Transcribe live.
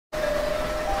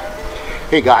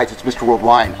Hey guys, it's Mr. World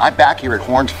Wine. I'm back here at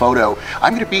Horns Photo.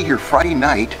 I'm going to be here Friday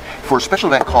night for a special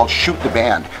event called Shoot the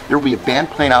Band. There will be a band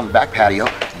playing out on the back patio.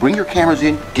 Bring your cameras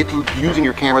in, get to using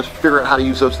your cameras, figure out how to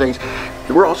use those things.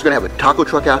 And we're also going to have a taco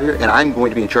truck out here, and I'm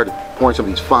going to be in charge of pouring some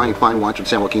of these fine wines from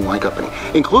San Joaquin Wine Company,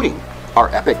 including our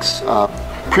Epic's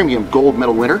premium gold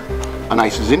medal winner, a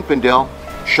nice Zinfandel,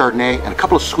 Chardonnay, and a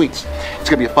couple of sweets. It's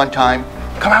going to be a fun time.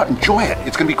 Come out and enjoy it.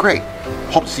 It's going to be great.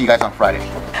 Hope to see you guys on Friday.